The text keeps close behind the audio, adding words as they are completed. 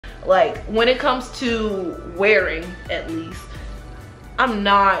Like when it comes to wearing, at least, I'm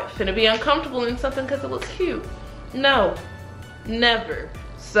not finna be uncomfortable in something because it looks cute. No, never.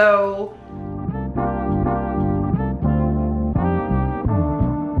 So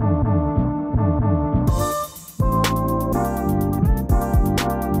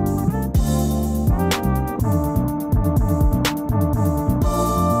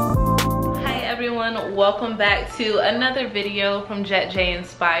welcome back to another video from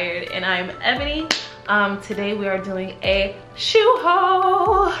JETJInspired, and I'm Ebony. Today we are doing a shoe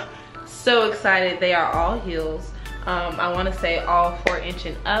haul. So excited. They are all heels. I want to say all 4-inch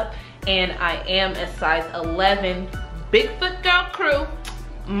and up, and I am a size 11. Bigfoot girl crew.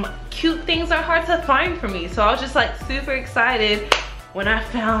 Cute things are hard to find for me, so I was just like super excited when I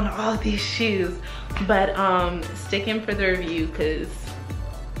found all these shoes. But stick in for the review because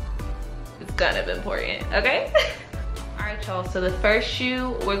kind of important, okay? All right, y'all, so the first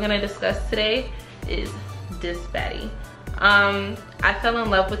shoe we're gonna discuss today is this baddie. I fell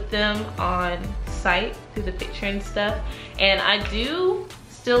in love with them on site through the picture and stuff, and I do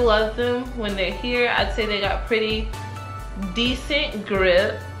still love them when they're here. I'd say they got pretty decent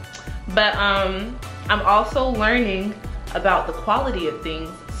grip, but I'm also learning about the quality of things.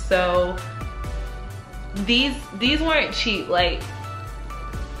 So these weren't cheap. Like,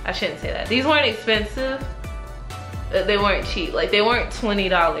 I shouldn't say that. These weren't expensive. They weren't cheap. Like, they weren't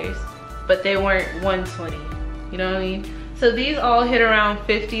 $20, but they weren't $120. You know what I mean? So these all hit around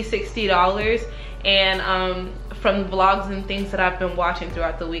 $50, $60. And from vlogs and things that I've been watching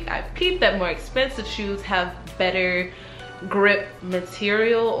throughout the week, I've peeped that more expensive shoes have better grip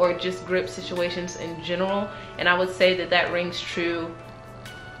material or just grip situations in general. And I would say that that rings true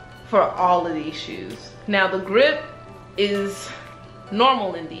for all of these shoes. Now, the grip is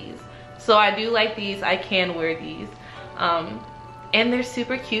normal in these, so I do like these. I can wear these, and they're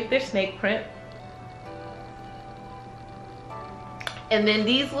super cute. They're snake print, and then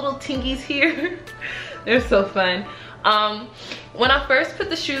these little tingies here, they're so fun. When I first put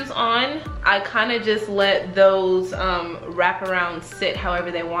the shoes on, I kind of just let those wraparound sit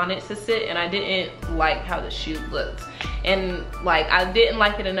however they wanted to sit, and I didn't like how the shoe looked, and like I didn't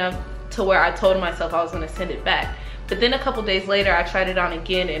like it enough to where I told myself I was gonna send it back. But then a couple days later, I tried it on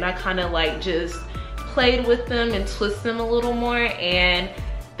again, and I kind of like just played with them and twist them a little more, and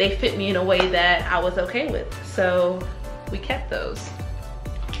they fit me in a way that I was okay with. So we kept those.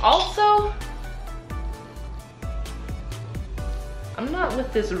 Also, I'm not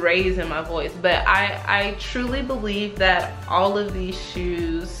with this raise in my voice, but I truly believe that all of these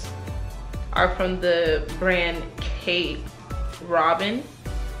shoes are from the brand Kate Robin.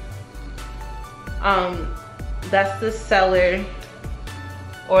 That's the seller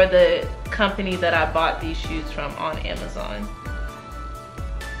or the company that I bought these shoes from on Amazon.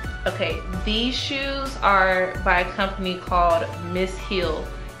 Okay, these shoes are by a company called Miss Heel,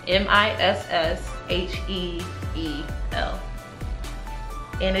 M-I-S-S-H-E-E-L.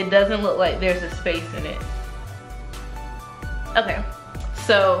 And it doesn't look like there's a space in it. Okay,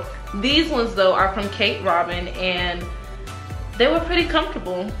 so these ones though are from Kate Robin, and they were pretty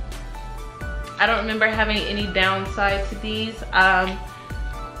comfortable. I don't remember having any downside to these. I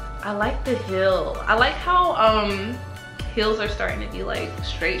like the heel. I like how heels are starting to be like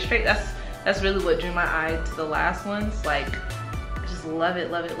straight. That's really what drew my eye to the last ones. Like, I just love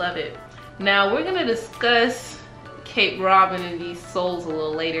it, love it, love it. Now we're gonna discuss Kate Robin and these soles a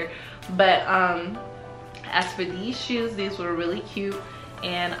little later, but as for these shoes, these were really cute,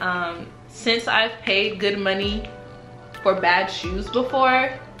 and since I've paid good money for bad shoes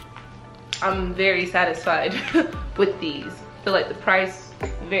before, I'm very satisfied with these. I feel like the price,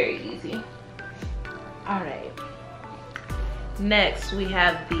 very easy. All right. Next, we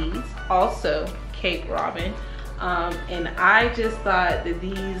have these, also Kate Robin. And I just thought that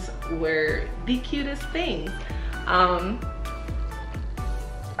these were the cutest things. Oh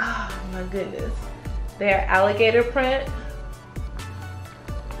my goodness. They're alligator print.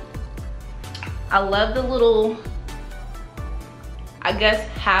 I love the little, I guess,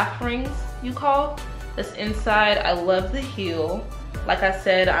 half rings you call that's inside. I love the heel. Like I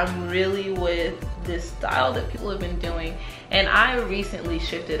said, I'm really with this style that people have been doing, and I recently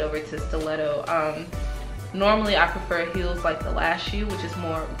shifted over to stiletto. Normally I prefer heels like the last shoe, which is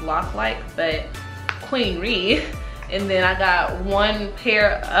more block like, but Queen Ree, and then I got one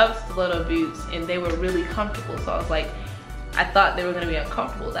pair of stiletto boots and they were really comfortable, so I was like, I thought they were gonna be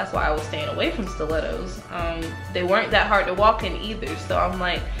uncomfortable. That's why I was staying away from stilettos. They weren't that hard to walk in either, so I'm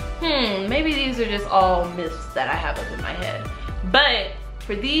like, maybe these are just all myths that I have up in my head. But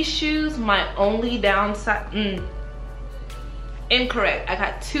for these shoes, my only downside, incorrect. I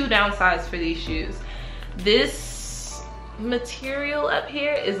got 2 downsides for these shoes. This material up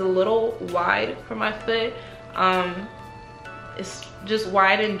here is a little wide for my foot. It's just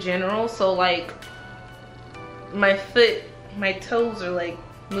wide in general, so like my foot, my toes are like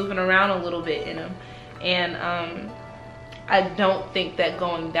moving around a little bit in them, and I don't think that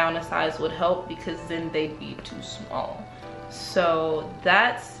going down a size would help, because then they'd be too small. So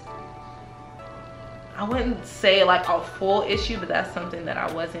that's, I wouldn't say like a full issue, but that's something that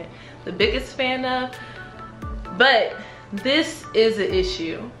I wasn't the biggest fan of. But this is an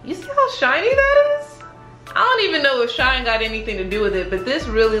issue. You see how shiny that is? I don't even know if shine got anything to do with it, but this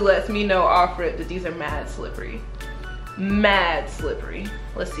really lets me know off rip that these are mad slippery. Mad slippery.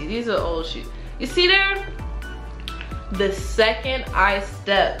 Let's see, these are old shoes. You see there? The second I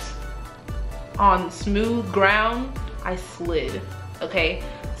stepped on smooth ground, I slid, okay?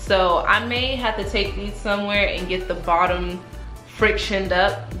 So I may have to take these somewhere and get the bottom frictioned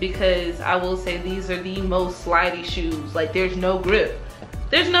up, because I will say these are the most slidey shoes. Like, there's no grip.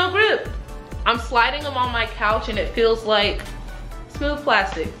 There's no grip. I'm sliding them on my couch and it feels like smooth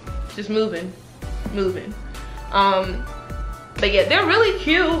plastic, just moving. But yeah, they're really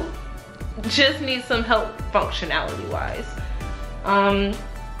cute. Just need some help functionality wise.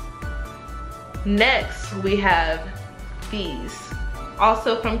 Next we have these,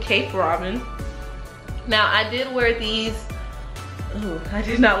 also from Cape Robin. Now I did wear these, ooh, I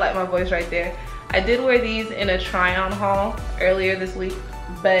did not like my voice right there. I did wear these in a try-on haul earlier this week,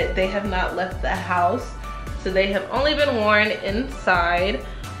 but they have not left the house, so they have only been worn inside.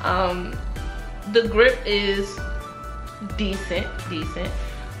 The grip is decent,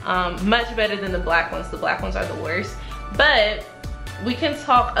 much better than the black ones. The black ones are the worst, but we can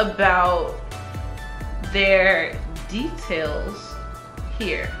talk about their details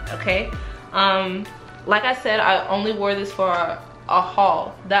here, okay? Like I said, I only wore this for a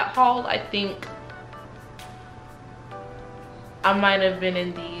haul. That haul, I think I might have been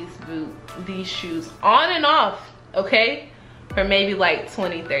in these shoes on and off, okay, for maybe like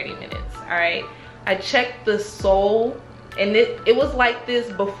 20-30 minutes. All right, I checked the sole and it was like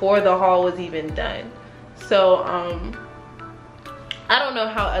this before the haul was even done. So I don't know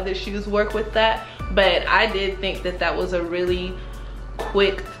how other shoes work with that, but I did think that that was a really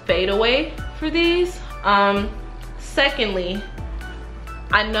quick fadeaway for these. Secondly,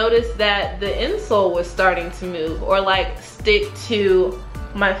 I noticed that the insole was starting to move, or like stick to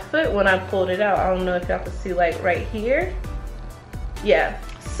my foot when I pulled it out. I don't know if y'all can see, like right here. Yeah,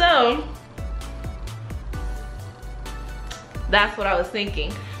 so that's what I was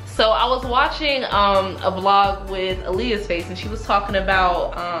thinking. So I was watching a vlog with Aaliyah's Face, and she was talking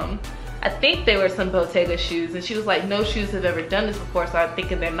about I think they were some Bottega shoes, and she was like, no shoes have ever done this before, so I'm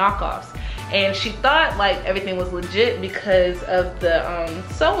thinking they're knockoffs. And she thought like everything was legit because of the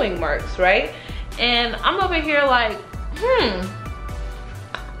sewing marks, right? And I'm over here like,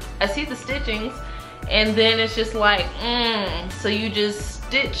 I see the stitchings, and then it's just like, so you just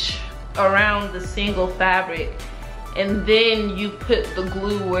stitch around the single fabric, and then you put the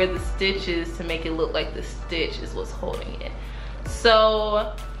glue where the stitch is to make it look like the stitch is what's holding it.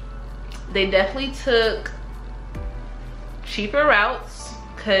 So they definitely took cheaper routes,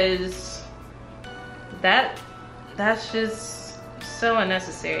 because that's just so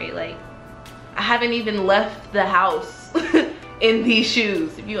unnecessary. Like, I haven't even left the house in these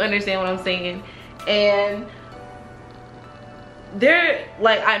shoes, if you understand what I'm saying. And they're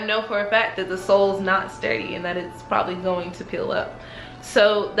like, I know for a fact that the sole's not sturdy and that it's probably going to peel up.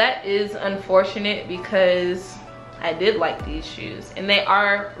 So that is unfortunate, because I did like these shoes, and they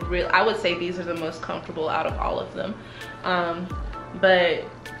are real. I would say these are the most comfortable out of all of them. But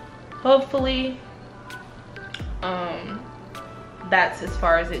hopefully that's as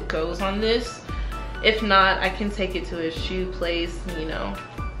far as it goes on this. If not, I can take it to a shoe place, you know,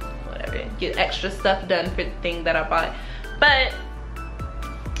 whatever, get extra stuff done for the thing that I bought. But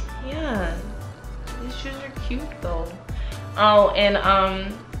yeah, these shoes are cute though. Oh, and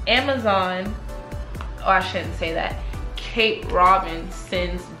Amazon, oh, I shouldn't say that, Cape Robin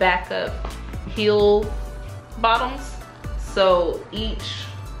sends backup heel bottoms. So each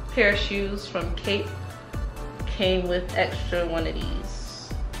pair of shoes from Cape came with extra one of these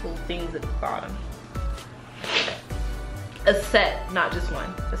little things at the bottom. A set, not just one,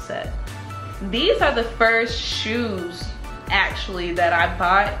 a set. These are the first shoes actually that I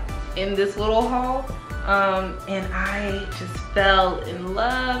bought in this little haul, and I just fell in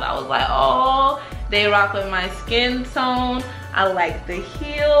love. I was like, oh, they rock with my skin tone. I like the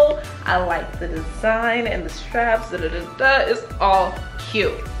heel, I like the design and the straps, it's all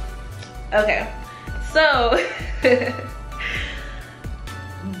cute. Okay, so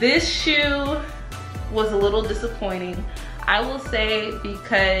This shoe was a little disappointing, I will say,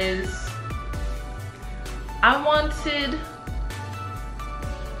 because I wanted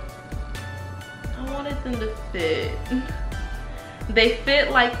them to fit. They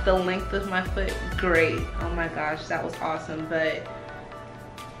fit like the length of my foot, great. Oh my gosh, that was awesome. But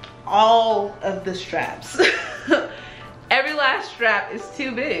all of the straps, every last strap is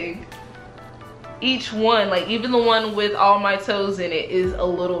too big. Each one, like even the one with all my toes in it, is a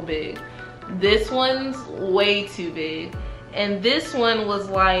little big. This one's way too big. And this one was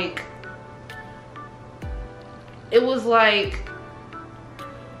like, it was like,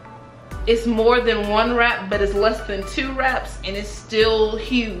 it's more than one wrap, but it's less than 2 wraps, and it's still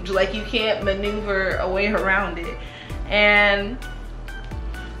huge. Like you can't maneuver a way around it. And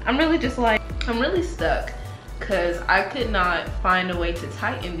I'm really just like, I'm really stuck, because I could not find a way to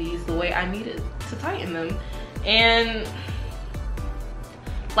tighten these the way I needed to tighten them. And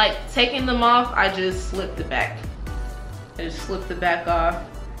like taking them off, I just slipped the back. I just slipped the back off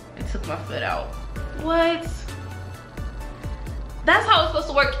and took my foot out. What? That's how it's supposed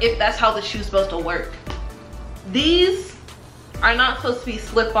to work, if that's how the shoe's supposed to work. These are not supposed to be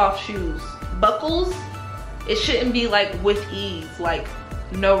slip-off shoes. Buckles, it shouldn't be like with ease, like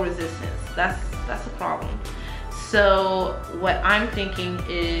no resistance. That's a problem. So what I'm thinking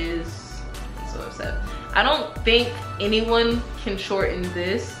is, I'm so upset. I don't think anyone can shorten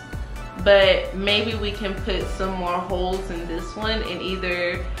this, but maybe we can put some more holes in this one and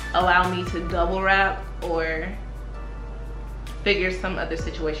either allow me to double wrap or figure some other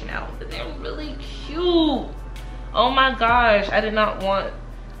situation out. But they're really cute. Oh my gosh, I did not want,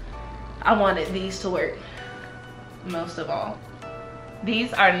 I wanted these to work most of all.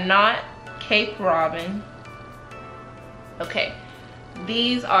 These are not Cape Robin. Okay,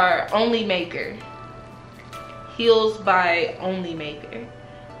 these are Only Maker. Heels by Only Maker.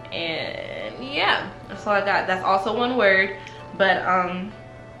 And yeah, that's all I got. That's also one word, but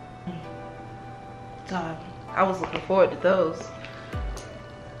God, I was looking forward to those.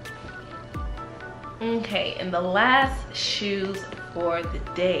 Okay, and the last shoes for the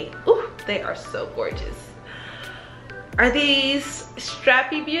day, ooh, they are so gorgeous, are these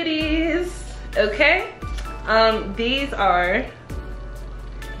strappy beauties. Okay, these are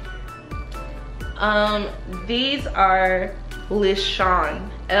Lishan,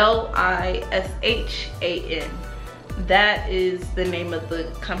 L-I-S-H-A-N. That is the name of the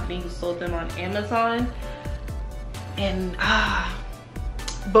company who sold them on Amazon. And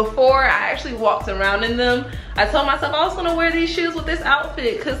before I actually walked around in them, I told myself I was gonna wear these shoes with this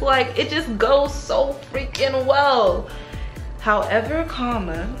outfit, because like it just goes so freaking well. However,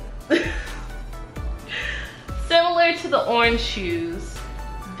 similar to the orange shoes,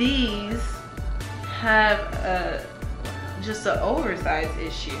 these have just an oversized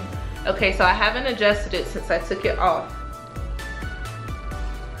issue. Okay, so I haven't adjusted it since I took it off.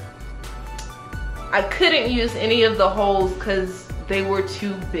 I couldn't use any of the holes because they were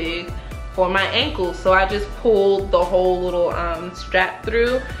too big for my ankles, so I just pulled the whole little strap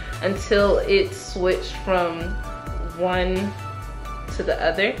through until it switched from one to the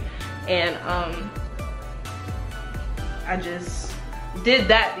other. And I just did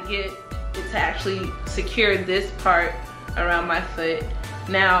that to get it to actually secure this part around my foot.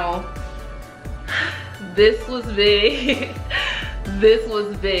 Now, this was big. This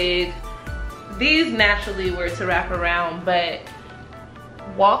was big. These naturally were to wrap around, but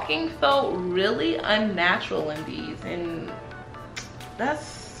walking felt really unnatural in these, and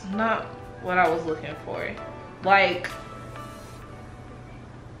that's not what I was looking for. Like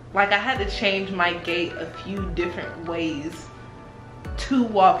I had to change my gait a few different ways to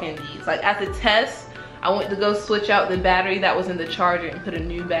walk in these. Like at the test, I went to go switch out the battery that was in the charger and put a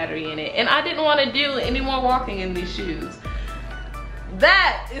new battery in it, and I didn't want to do any more walking in these shoes.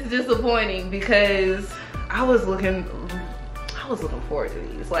 That is disappointing, because I was looking forward to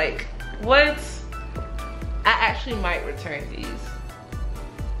these. Like, what? I actually might return these,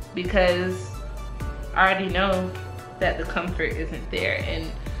 because I already know that the comfort isn't there. And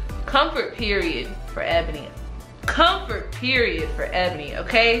comfort period for Ebony. Comfort period for Ebony,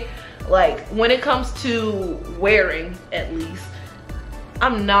 okay? Like, when it comes to wearing, at least,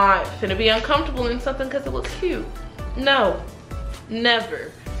 I'm not gonna be uncomfortable in something because it looks cute. No,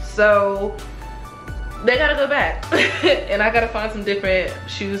 never. So they gotta go back. And I gotta find some different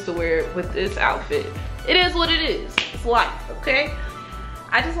shoes to wear with this outfit. It is what it is. It's life, okay?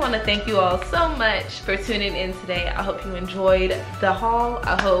 I just want to thank you all so much for tuning in today. I hope you enjoyed the haul.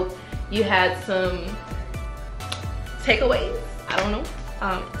 I hope you had some takeaways. I don't know.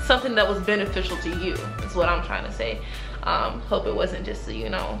 Something that was beneficial to you is what I'm trying to say. Hope it wasn't just a, you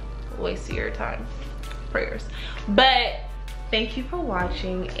know, waste of your time. Prayers. But thank you for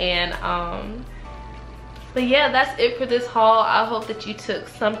watching, and but yeah, that's it for this haul. I hope that you took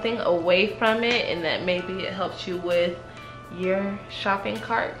something away from it and that maybe it helped you with your shopping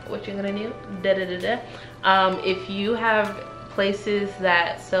cart, what you're gonna do. If you have places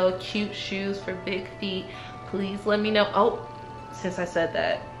that sell cute shoes for big feet, please let me know. Oh, since I said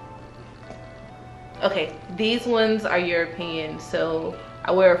that, okay, these ones are European, so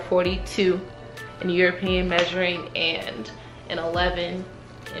I wear a 42 in European measuring and an 11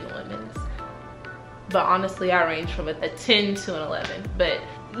 in women's. But honestly, I range from a 10 to an 11. But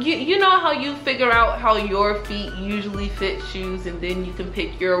you know how you figure out how your feet usually fit shoes, and then you can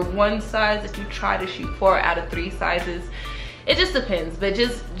pick your one size that you try to shoot for out of 3 sizes. It just depends, but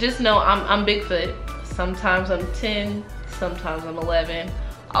just know I'm Bigfoot. Sometimes I'm 10, sometimes I'm 11.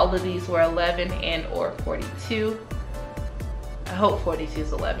 All of these were 11 and or 42. I hope 42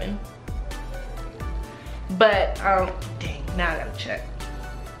 is 11. But dang, now I gotta check.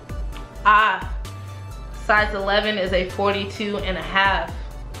 Size 11 is a 42 and a half.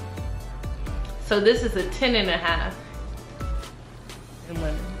 So this is a 10 and a half in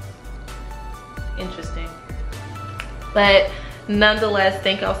women. Interesting. But nonetheless,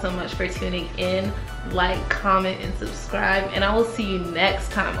 thank y'all so much for tuning in. Like, comment, and subscribe, and I will see you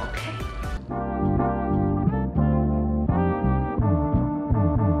next time, okay?